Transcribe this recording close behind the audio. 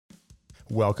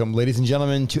Welcome, ladies and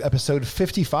gentlemen, to episode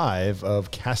 55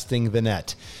 of Casting the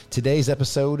Net. Today's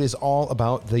episode is all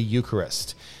about the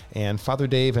Eucharist. And Father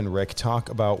Dave and Rick talk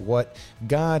about what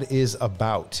God is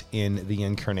about in the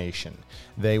Incarnation.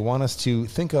 They want us to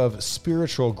think of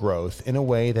spiritual growth in a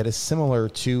way that is similar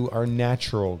to our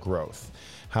natural growth.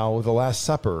 How the Last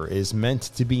Supper is meant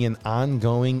to be an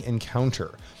ongoing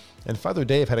encounter. And Father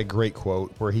Dave had a great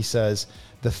quote where he says,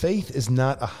 "The faith is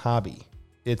not a hobby.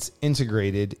 It's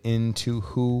integrated into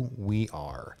who we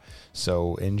are."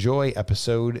 So enjoy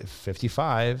episode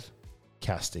 55,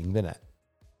 Casting the Net.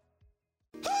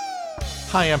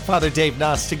 Hi, I'm Father Dave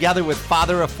Nuss, together with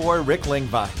Father of Four, Rick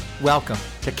Lingby. Welcome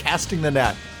to Casting the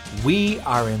Net. We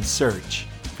are in search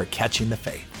for catching the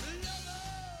faith.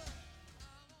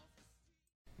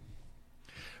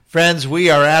 Friends, we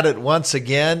are at it once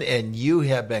again, and you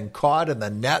have been caught in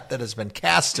the net that has been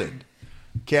casted.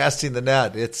 Casting the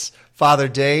Net. It's Father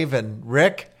Dave and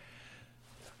Rick.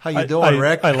 How you doing,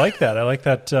 Rick? I like that. I like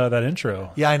that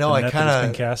intro. Yeah, I know. I kind of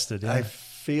been casted. Yeah. I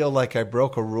feel like I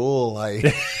broke a rule. Or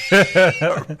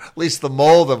at least the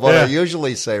mold of what I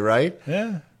usually say, right?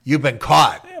 Yeah. You've been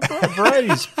caught. Yeah,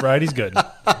 variety's good.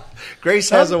 Grace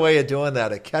has a way of doing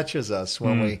that. It catches us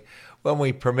when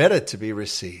we permit it to be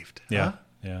received. Yeah. Huh?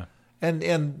 Yeah.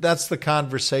 And that's the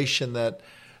conversation that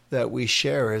we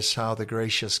share, is how the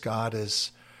gracious God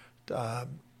is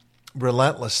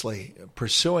relentlessly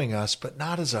pursuing us, but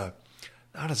not as a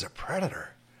predator,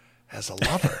 as a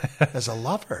lover, as a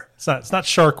lover. It's not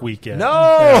Shark Week yet.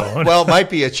 No. Well, it might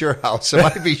be at your house. It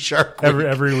might be Shark Week.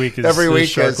 Every week is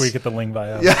Shark Week at the Lingby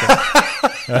house.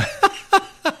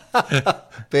 Yeah.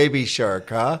 Baby shark,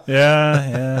 huh?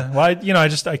 Yeah. Well,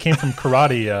 I came from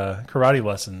karate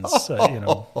lessons,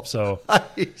 so I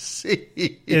see.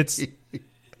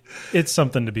 It's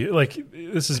something to be like.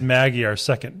 This is Maggie, our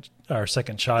second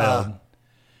child,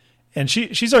 and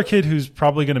she's our kid who's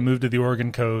probably going to move to the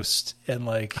Oregon coast and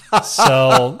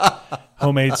sell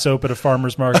homemade soap at a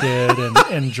farmer's market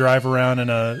and drive around in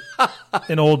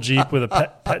an old Jeep with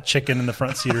a pet chicken in the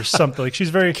front seat or something. Like she's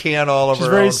very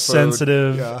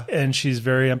sensitive, and she's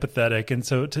very empathetic, and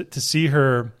so to see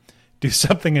her do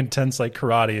something intense like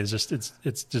karate is just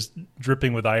it's just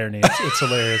dripping with irony. It's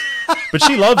hilarious, but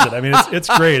she loves it. I mean, it's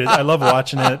great. I love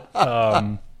watching it.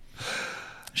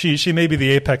 She may be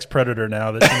the apex predator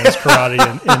now that she knows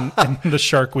karate in the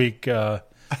Shark Week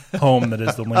home that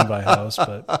is the Lingby house.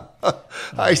 But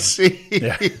I see.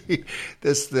 Yeah.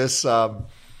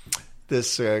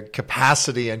 This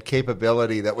capacity and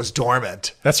capability that was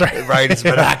dormant. That's right. Right, it's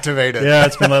been activated. Yeah,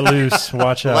 it's been let loose.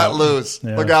 Watch out. Let loose.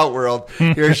 Yeah. Look out, world.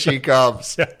 Here she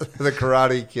comes, Yeah. the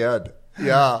Karate Kid.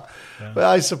 Yeah. But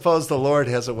I suppose the Lord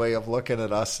has a way of looking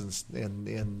at us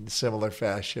in similar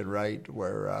fashion, right?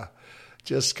 We're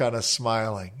just kind of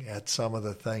smiling at some of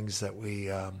the things that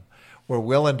we're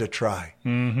willing to try.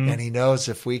 Mm-hmm. And he knows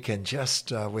if we can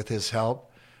just, with his help,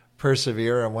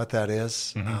 persevere on what that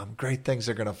is, great things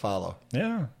are going to follow.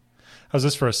 Yeah. How's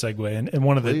this for a segue? And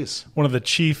one of the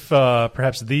chief,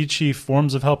 perhaps the chief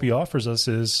forms of help he offers us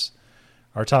is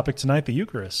our topic tonight, the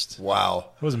Eucharist. Wow.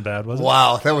 It wasn't bad, was it?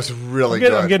 Wow, that was really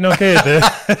good. I'm getting okay at this.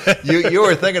 You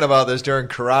were thinking about this during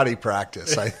karate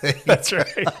practice, I think. That's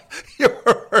right. You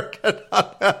were working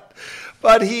on that.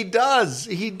 But he does.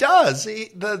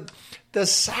 The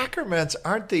sacraments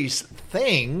aren't these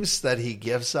things that he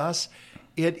gives us.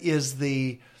 It is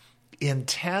the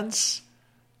intense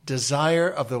desire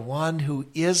of the one who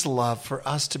is love for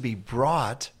us to be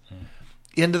brought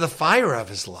into the fire of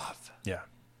his love.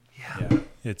 Yeah.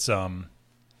 It's I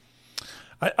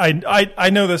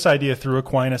know this idea through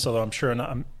Aquinas, although I'm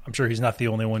sure he's not the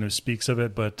only one who speaks of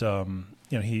it. But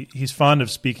he's fond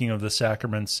of speaking of the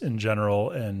sacraments in general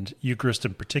and Eucharist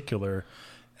in particular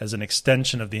as an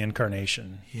extension of the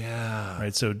Incarnation. Yeah.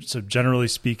 Right. So generally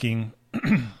speaking,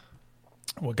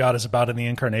 what God is about in the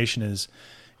Incarnation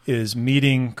is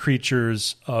meeting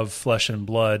creatures of flesh and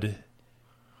blood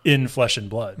in flesh and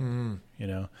blood,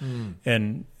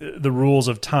 and the rules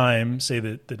of time say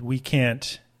that we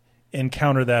can't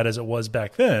encounter that as it was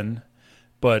back then,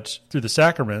 but through the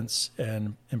sacraments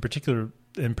and in particular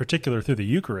through the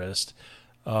Eucharist,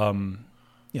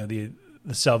 the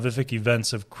salvific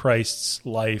events of Christ's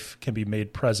life can be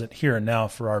made present here and now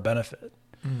for our benefit.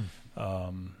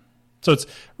 So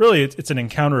it's an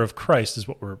encounter of Christ is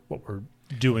what we're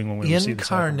doing when we receive the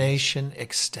sacrament. Incarnation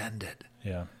extended.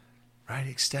 Yeah. Right,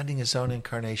 extending his own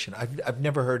incarnation. I've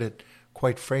never heard it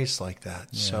quite phrased like that.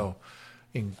 Yeah. So,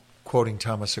 in quoting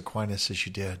Thomas Aquinas as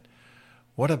you did,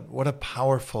 what a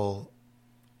powerful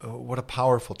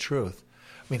truth.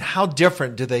 I mean, how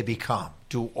different do they become?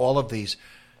 Do all of these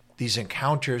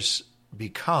encounters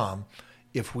become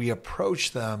if we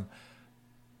approach them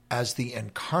as the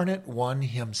incarnate one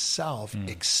himself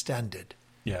extended,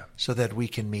 so that we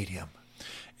can meet him.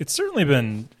 It's certainly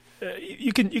been.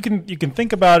 You can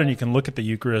think about it, and you can look at the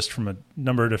Eucharist from a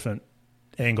number of different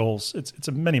angles. It's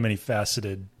a many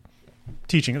faceted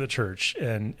teaching of the church,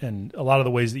 and a lot of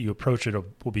the ways that you approach it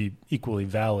will be equally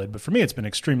valid. But for me, it's been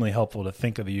extremely helpful to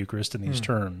think of the Eucharist in these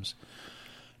terms.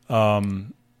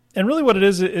 And really, what it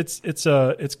is,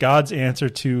 it's God's answer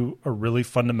to a really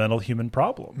fundamental human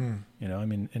problem. You know, I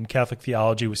mean, in Catholic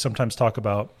theology, we sometimes talk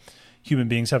about human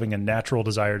beings having a natural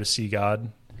desire to see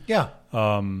God. Yeah.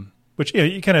 Which, you know,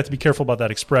 you kind of have to be careful about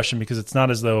that expression, because it's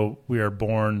not as though we are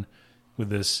born with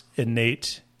this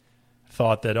innate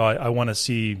thought that, I want to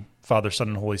see Father, Son,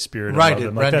 and Holy Spirit. Right.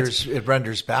 It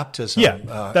renders baptism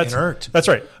inert. That's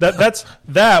right. That's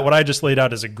what I just laid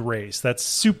out as a grace. That's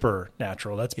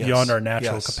supernatural. That's beyond our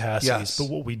natural capacities. Yes. But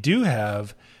what we do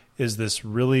have is this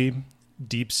really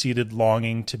deep-seated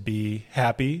longing to be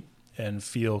happy and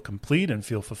feel complete and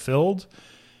feel fulfilled.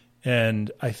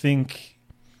 And I think,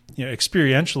 you know,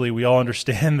 experientially, we all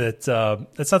understand that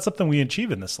that's not something we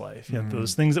achieve in this life. You know,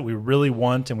 those things that we really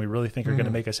want and we really think are going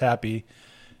to make us happy,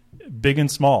 big and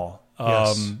small,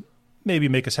 maybe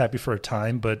make us happy for a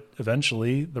time, but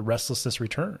eventually the restlessness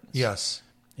returns. Yes.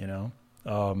 You know,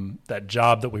 that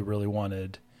job that we really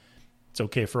wanted, it's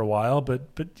okay for a while, but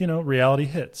you know, reality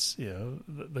hits. You know,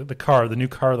 the new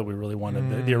car that we really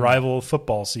wanted, the arrival of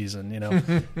football season. You know,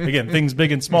 again, things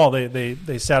big and small,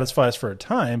 they satisfy us for a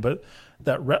time, but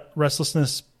that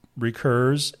restlessness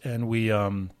recurs, and we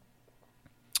what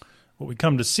we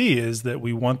come to see is that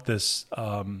we want this.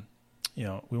 You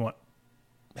know, we want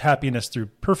happiness through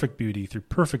perfect beauty, through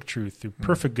perfect truth, through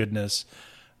perfect goodness,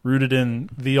 rooted in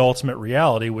the ultimate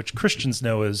reality, which Christians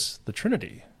know as the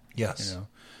Trinity. Yes. You know?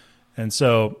 And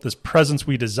so this presence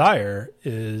we desire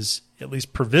is at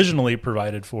least provisionally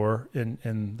provided for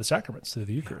in the sacraments, through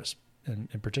the Eucharist in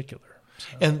particular. So.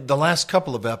 And the last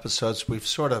couple of episodes, we've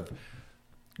sort of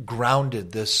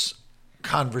grounded this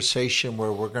conversation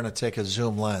where we're going to take a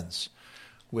zoom lens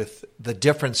with the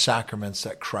different sacraments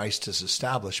that Christ has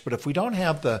established. But if we don't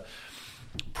have the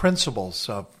principles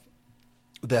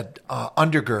that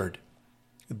undergird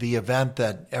the event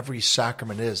that every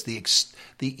sacrament is, the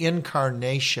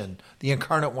incarnation, the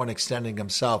incarnate one extending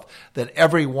himself, that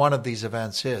every one of these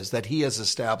events is, that he has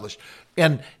established,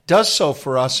 and does so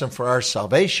for us and for our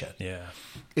salvation. Yeah.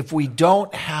 If we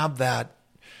don't have that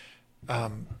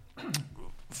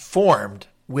formed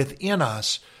within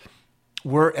us,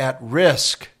 we're at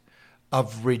risk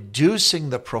of reducing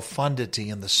the profundity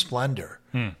and the splendor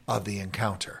of the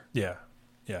encounter. Yeah,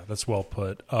 that's well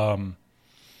put.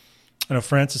 I know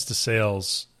Francis de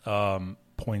Sales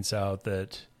points out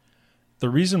that the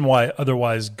reason why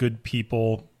otherwise good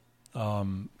people,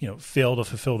 fail to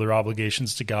fulfill their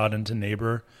obligations to God and to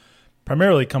neighbor,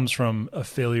 primarily comes from a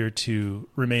failure to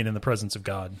remain in the presence of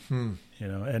God. You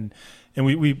know, and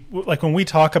we like when we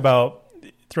talk about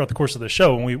throughout the course of the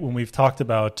show, when we've talked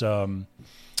about,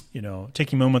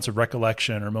 taking moments of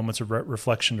recollection or moments of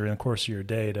reflection during the course of your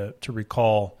day to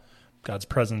recall God's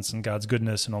presence and God's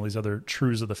goodness and all these other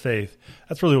truths of the faith,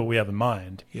 that's really what we have in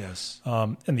mind. Yes.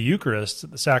 And the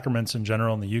Eucharist, the sacraments in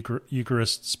general, and the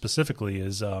Eucharist specifically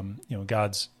is,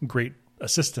 God's great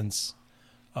assistance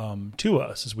to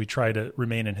us as we try to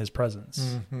remain in his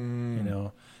presence. You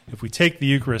know, if we take the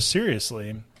Eucharist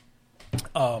seriously,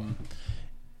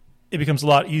 it becomes a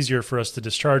lot easier for us to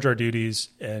discharge our duties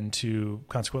and to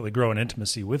consequently grow in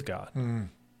intimacy with God.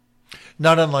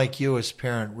 Not unlike you as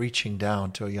parent reaching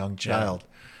down to a young child.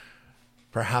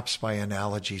 Perhaps by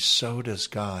analogy, so does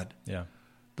God. Yeah.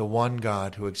 The one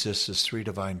God who exists as three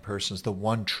divine persons, the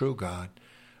one true God,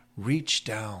 reach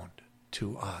down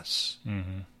to us,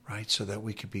 right? So that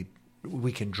we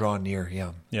can draw near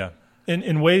him. Yeah.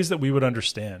 In ways that we would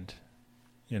understand.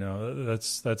 You know,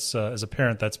 that's as a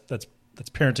parent, that's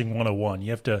parenting 101.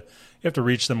 You have to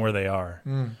reach them where they are.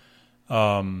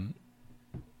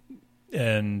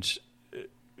 And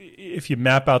if you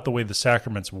map out the way the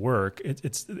sacraments work,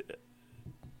 it's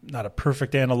not a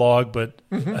perfect analog, but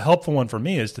a helpful one for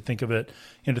me is to think of it,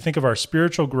 to think of our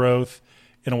spiritual growth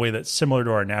in a way that's similar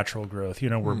to our natural growth. You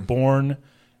know, we're born,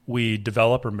 we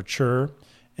develop or mature,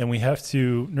 and we have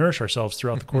to nourish ourselves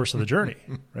throughout the course of the journey,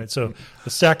 right? So the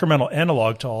sacramental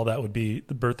analog to all that would be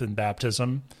the birth and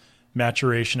baptism,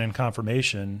 maturation and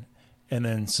confirmation, and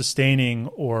then sustaining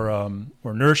or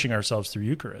nourishing ourselves through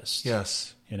Eucharist.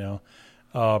 Yes. You know,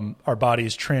 our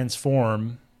bodies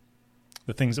transform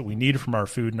the things that we need from our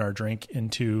food and our drink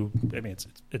into. I mean,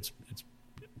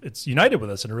 it's united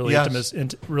with us in a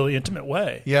really intimate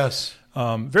way. Yes.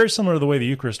 Very similar to the way the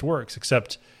Eucharist works,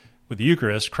 except with the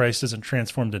Eucharist, Christ isn't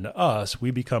transformed into us.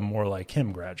 We become more like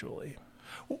him gradually.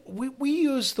 We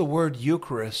use the word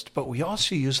Eucharist, but we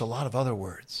also use a lot of other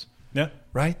words. Yeah.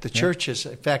 Right? The church is,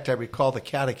 in fact, I recall the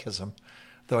catechism,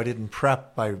 though I didn't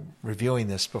prep by reviewing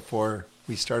this before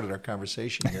we started our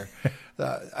conversation here.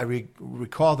 I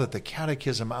recall that the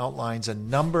catechism outlines a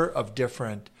number of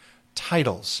different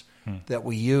titles that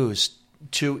we use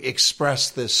to express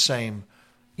this same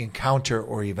encounter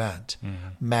or event.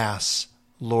 Mass,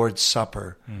 Lord's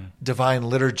Supper, Divine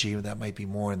Liturgy, that might be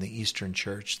more in the Eastern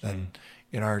Church than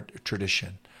in our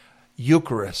tradition.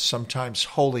 Eucharist, sometimes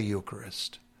Holy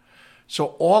Eucharist.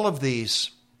 So all of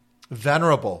these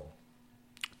venerable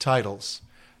titles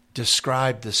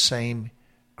describe the same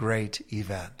great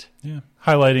event. Yeah,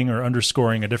 highlighting or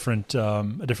underscoring a different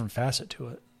facet to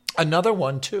it. Another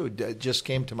one, too, just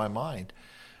came to my mind,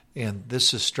 and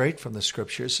this is straight from the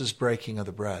Scriptures, is breaking of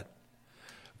the bread,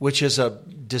 which is a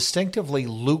distinctively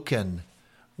Lucan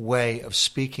way of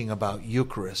speaking about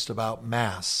Eucharist, about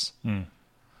Mass.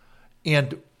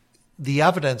 And the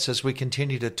evidence, as we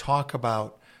continue to talk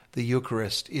about the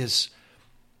Eucharist, is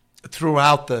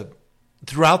throughout the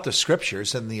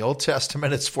Scriptures. In the Old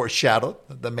Testament, it's foreshadowed,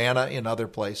 the manna in other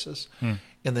places.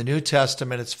 In the New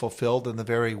Testament, it's fulfilled in the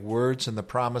very words and the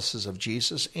promises of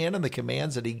Jesus and in the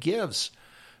commands that he gives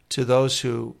to those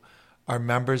who are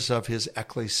members of his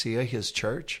ecclesia, his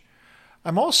church.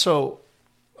 I'm also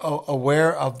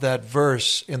aware of that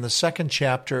verse in the second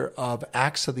chapter of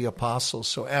Acts of the Apostles.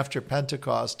 So after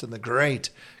Pentecost and the great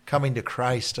coming to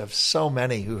Christ of so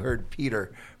many who heard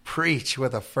Peter preach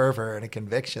with a fervor and a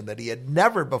conviction that he had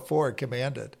never before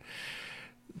commanded.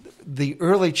 The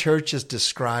early church is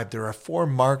described. There are 4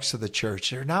 marks of the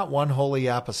church. They're not one holy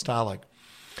apostolic.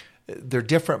 They're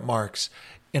different marks.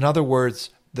 In other words,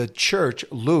 the church,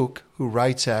 Luke, who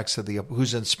writes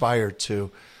who's inspired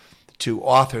to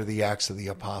author the Acts of the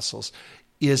Apostles,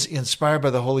 is inspired by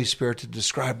the Holy Spirit to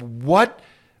describe what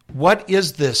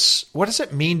is this? What does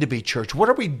it mean to be church? What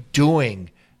are we doing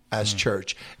as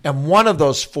church? And one of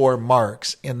those 4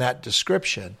 marks in that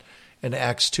description in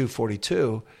Acts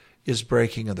 2:42 is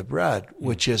breaking of the bread,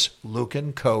 which is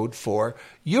Lucan code for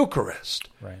Eucharist.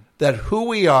 Right. That who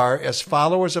we are as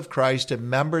followers of Christ and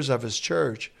members of his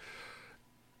church,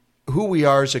 who we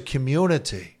are as a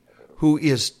community who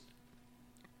is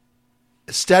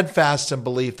steadfast in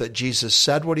belief that Jesus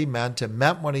said what he meant and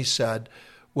meant what he said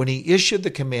when he issued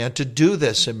the command to do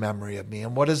this in memory of me.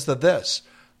 And what is this?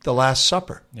 The Last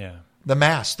Supper. Yeah. The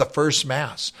Mass, the first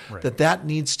Mass. Right. That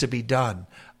needs to be done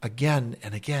again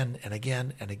and again and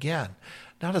again and again.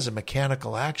 Not as a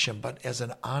mechanical action, but as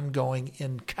an ongoing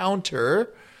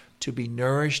encounter to be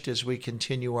nourished as we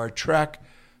continue our trek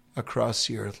across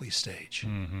the earthly stage.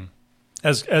 Mm-hmm.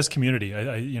 As community,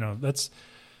 that's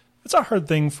a hard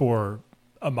thing for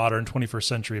a modern 21st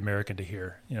century American to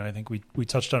hear. I think we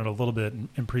touched on it a little bit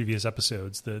in previous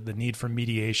episodes, the need for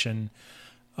mediation,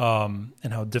 and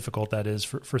how difficult that is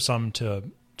for some to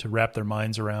wrap their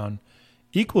minds around.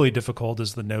 Equally difficult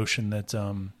is the notion that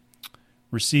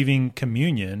receiving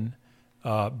communion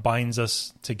binds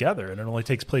us together, and it only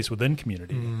takes place within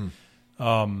community.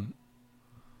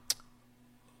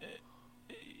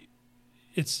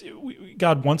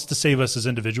 God wants to save us as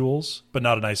individuals, but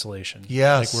not in isolation.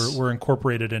 Yes. Like we're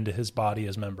incorporated into his body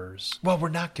as members. Well, we're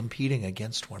not competing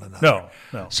against one another.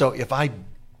 No. So if I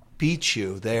beat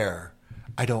you there,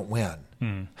 I don't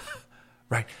win.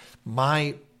 Right?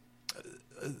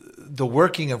 The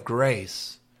working of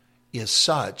grace is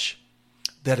such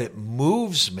that it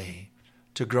moves me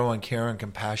to grow in care and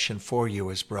compassion for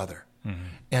you as brother,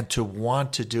 and to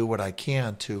want to do what I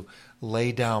can to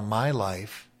lay down my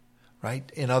life.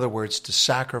 Right? In other words, to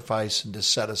sacrifice and to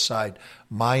set aside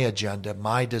my agenda,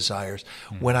 my desires.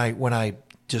 When I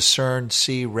discern,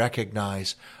 see,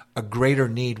 recognize a greater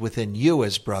need within you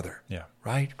as brother. Yeah.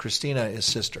 Right? Christina is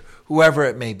sister. Whoever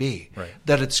it may be. Right.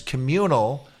 That it's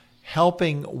communal,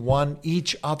 helping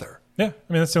each other. Yeah.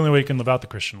 I mean, that's the only way you can live out the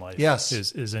Christian life. Yes.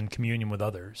 Is in communion with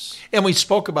others. And we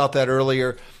spoke about that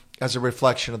earlier as a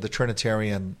reflection of the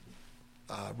Trinitarian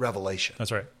revelation.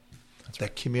 That's right.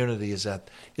 That community is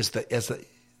the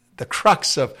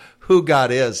crux of who God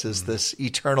is this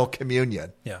eternal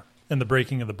communion. Yeah, and the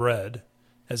breaking of the bread,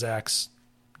 as Acts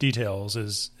details,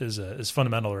 is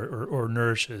fundamental or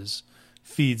nourishes,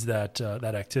 feeds that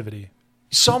activity.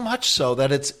 So much so that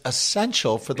it's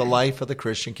essential for the life of the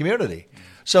Christian community.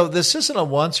 So this isn't a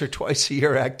once or twice a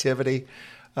year activity,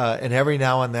 and every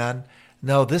now and then.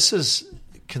 No, this is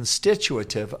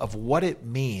constitutive of what it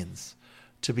means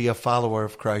to be a follower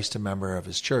of Christ, a member of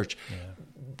his church. Yeah.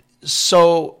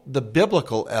 So the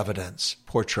biblical evidence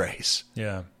portrays.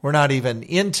 Yeah. We're not even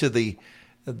into the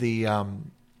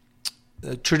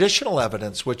traditional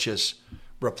evidence, which is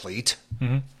replete.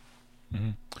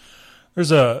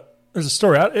 There's a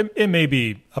story. It may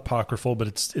be apocryphal, but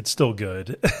it's still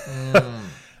good.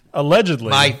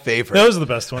 Allegedly, My favorite. Those are the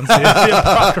best ones. The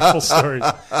apocryphal stories.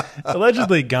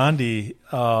 Allegedly, Gandhi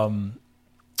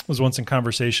was once in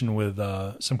conversation with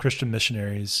some Christian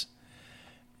missionaries,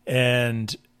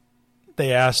 and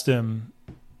they asked him,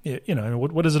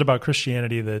 what is it about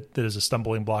Christianity that is a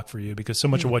stumbling block for you? Because so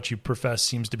much of what you profess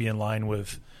seems to be in line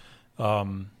with, a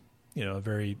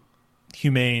very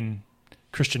humane,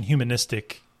 Christian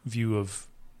humanistic view of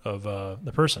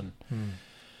the person.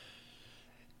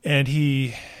 And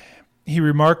he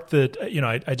remarked that,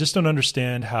 I just don't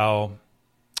understand how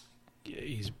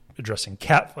he's addressing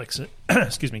Catholics,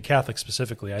 Catholics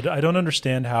specifically. I don't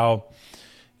understand how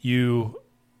you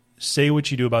say what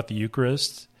you do about the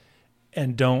Eucharist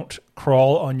and don't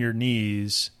crawl on your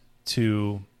knees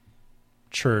to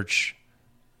church,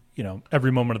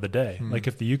 every moment of the day. Like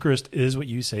if the Eucharist is what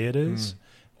you say it is,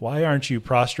 why aren't you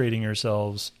prostrating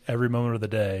yourselves every moment of the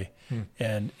day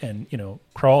and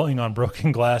crawling on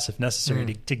broken glass if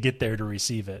necessary to get there to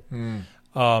receive it?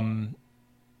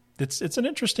 It's an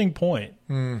interesting point,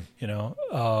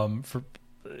 for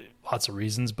lots of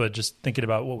reasons, but just thinking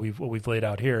about what we've laid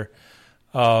out here,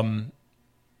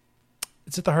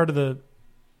 it's at the heart of the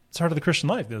Christian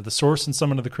life. The source and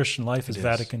summon of the Christian life, as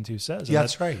Vatican II says. Yeah,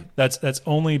 that's right. That's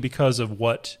only because of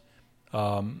what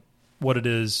it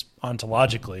is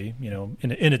ontologically,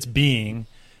 in its being,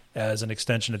 as an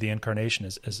extension of the incarnation,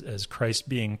 as Christ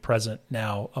being present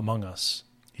now among us.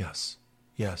 Yes.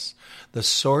 The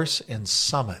source and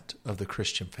summit of the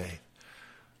Christian faith,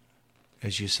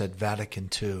 as you said, Vatican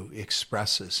II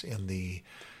expresses in the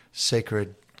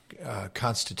sacred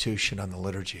constitution on the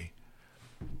liturgy.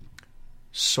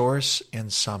 Source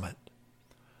and summit,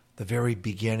 the very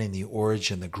beginning, the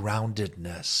origin, the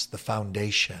groundedness, the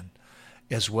foundation,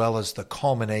 as well as the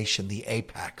culmination, the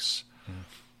apex.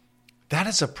 That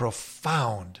is a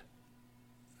profound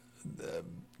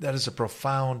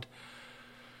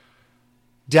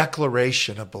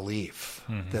declaration of belief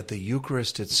that the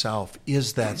Eucharist itself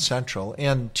is that central.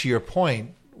 And to your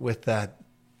point with that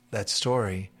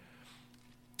story,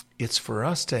 it's for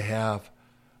us to have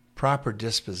proper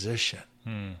disposition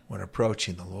when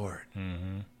approaching the Lord.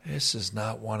 This is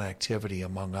not one activity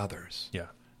among others. Yeah.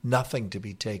 Nothing to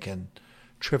be taken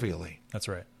trivially. That's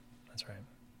right.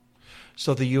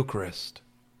 So the Eucharist,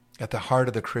 at the heart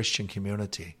of the Christian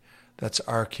community, that's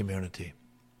our community.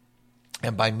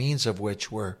 And by means of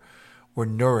which we're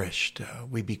nourished,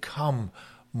 we become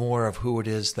more of who it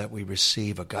is that we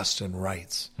receive, Augustine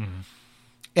writes.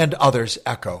 And others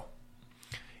echo.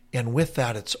 And with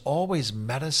that, it's always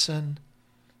medicine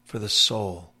for the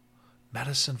soul.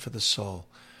 Medicine for the soul.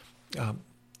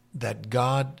 That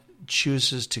God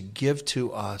chooses to give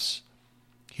to us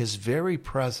his very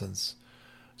presence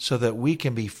so that we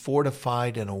can be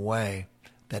fortified in a way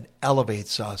that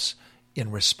elevates us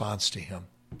in response to him.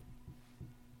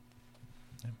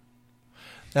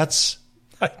 That's...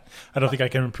 I don't think I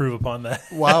can improve upon that.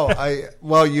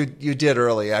 Wow, you did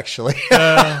early, actually.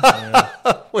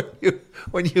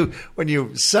 when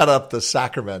you set up the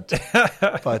sacrament,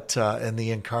 but and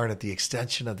the incarnate, the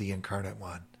extension of the incarnate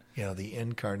one, the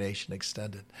incarnation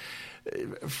extended.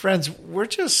 Friends, we're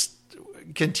just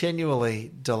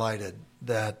continually delighted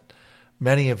that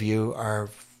many of you are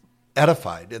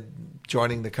edified in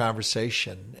joining the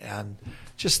conversation, and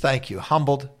just thank you,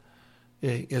 humbled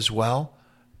as well.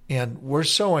 And we're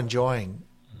so enjoying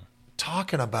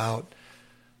talking about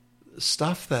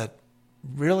stuff that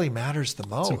really matters the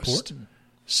most. It's important.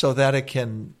 So that it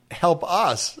can help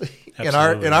us in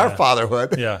our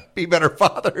fatherhood be better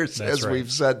fathers, as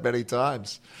we've said many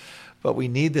times. But we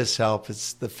need this help.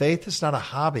 The faith is not a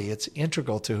hobby. It's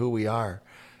integral to who we are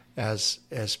as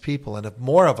people. And if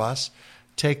more of us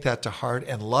take that to heart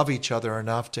and love each other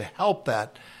enough to help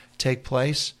that take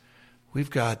place, we've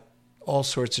got all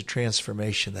sorts of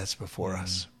transformation that's before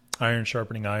us. Iron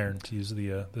sharpening iron, to use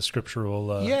the scriptural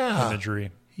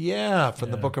imagery. Yeah,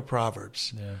 from the book of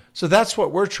Proverbs. Yeah. So that's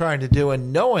what we're trying to do,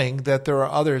 and knowing that there are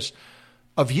others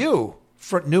of you,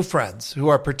 new friends, who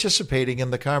are participating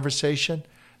in the conversation,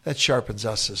 that sharpens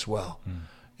us as well.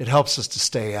 It helps us to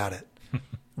stay at it,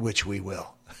 which we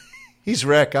will. He's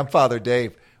Rick. I'm Father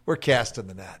Dave. We're casting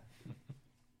the net.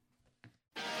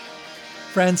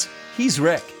 Friends, he's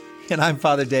Rick, and I'm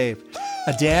Father Dave,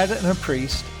 a dad and a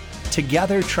priest,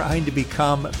 together trying to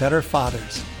become better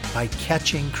fathers by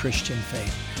catching Christian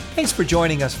faith. Thanks for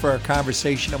joining us for our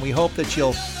conversation, and we hope that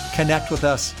you'll connect with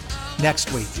us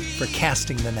next week for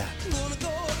Casting the Net.